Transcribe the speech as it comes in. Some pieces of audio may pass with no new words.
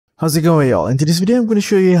How's it going, y'all? In today's video, I'm going to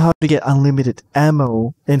show you how to get unlimited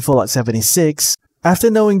ammo in Fallout 76.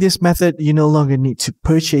 After knowing this method, you no longer need to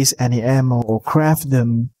purchase any ammo or craft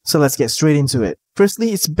them. So let's get straight into it.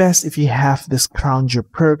 Firstly, it's best if you have the Scrounger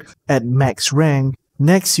perk at max rank.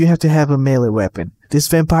 Next, you have to have a melee weapon. This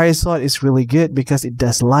vampire sword is really good because it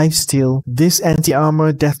does lifesteal. This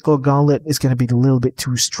anti-armor Deathcore gauntlet is going to be a little bit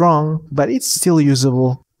too strong, but it's still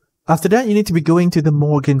usable. After that, you need to be going to the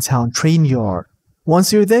Morgantown train yard.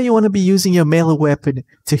 Once you're there, you want to be using your melee weapon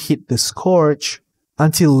to hit the Scorch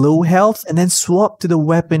until low health, and then swap to the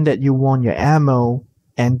weapon that you want your ammo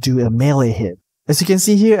and do a melee hit. As you can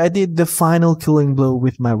see here, I did the final killing blow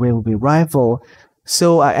with my railway rifle,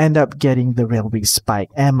 so I end up getting the railway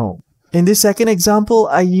spike ammo. In this second example,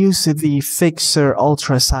 I used the Fixer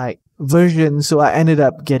Ultra Sight version, so I ended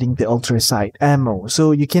up getting the Ultra Sight ammo.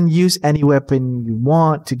 So you can use any weapon you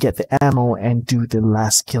want to get the ammo and do the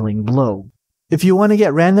last killing blow. If you want to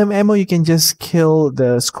get random ammo, you can just kill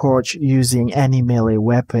the Scorch using any melee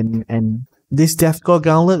weapon, and this Deathcore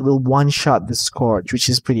gauntlet will one-shot the Scorch, which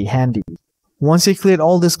is pretty handy. Once you cleared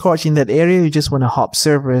all the Scorch in that area, you just want to hop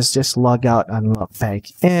servers, just log out and log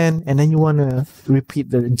back in, and then you want to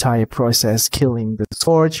repeat the entire process, killing the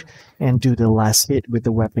Scorch and do the last hit with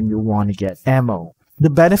the weapon you want to get ammo. The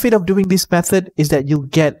benefit of doing this method is that you'll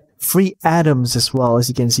get free items as well. As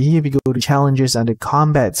you can see here, if you go to challenges under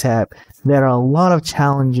combat tab, there are a lot of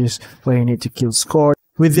challenges where you need to kill Scorch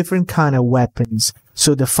with different kind of weapons.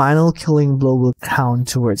 So the final killing blow will count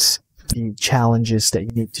towards the challenges that you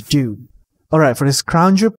need to do. Alright, for this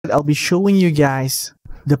Scrounger, I'll be showing you guys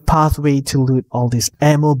the pathway to loot all these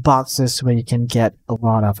ammo boxes where you can get a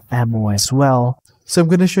lot of ammo as well. So I'm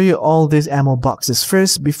going to show you all these ammo boxes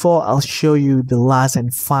first before I'll show you the last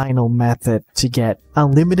and final method to get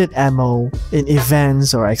unlimited ammo in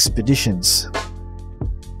events or expeditions.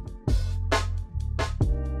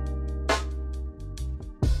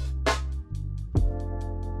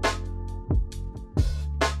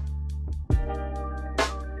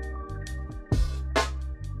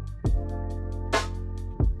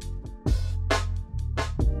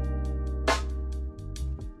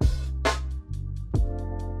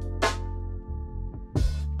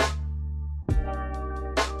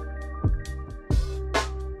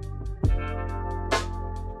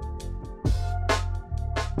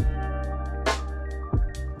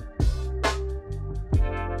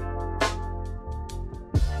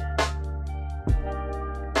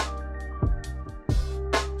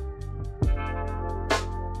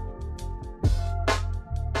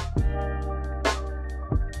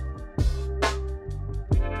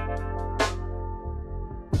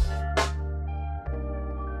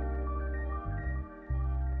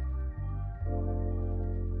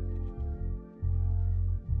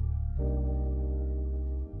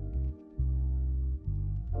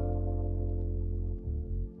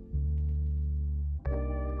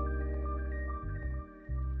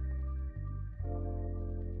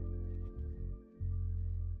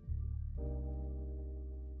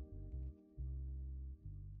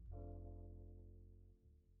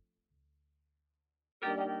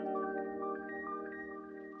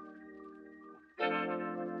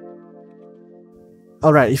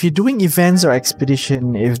 Alright, if you're doing events or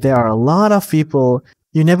expedition, if there are a lot of people,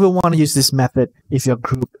 you never want to use this method if your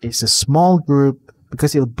group is a small group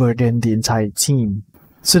because it'll burden the entire team.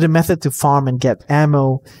 So the method to farm and get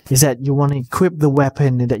ammo is that you want to equip the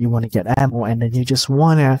weapon that you want to get ammo, and then you just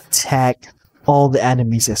want to tag all the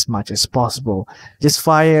enemies as much as possible. Just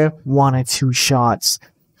fire 1 or 2 shots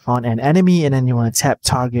on an enemy, and then you want to tap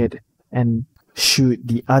target and shoot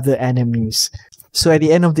the other enemies. So at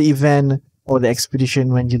the end of the event or the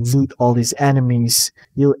expedition, when you loot all these enemies,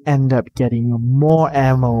 you'll end up getting more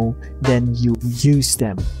ammo than you use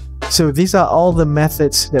them. So these are all the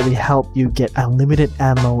methods that will help you get unlimited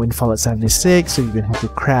ammo in Fallout 76, so you don't have to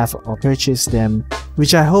craft or purchase them,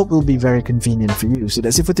 which I hope will be very convenient for you. So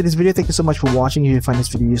that's it for today's video. Thank you so much for watching. If you find this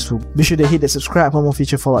video useful, be sure to hit the subscribe for more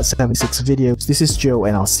future Fallout 76 videos. This is Joe,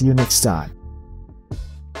 and I'll see you next time.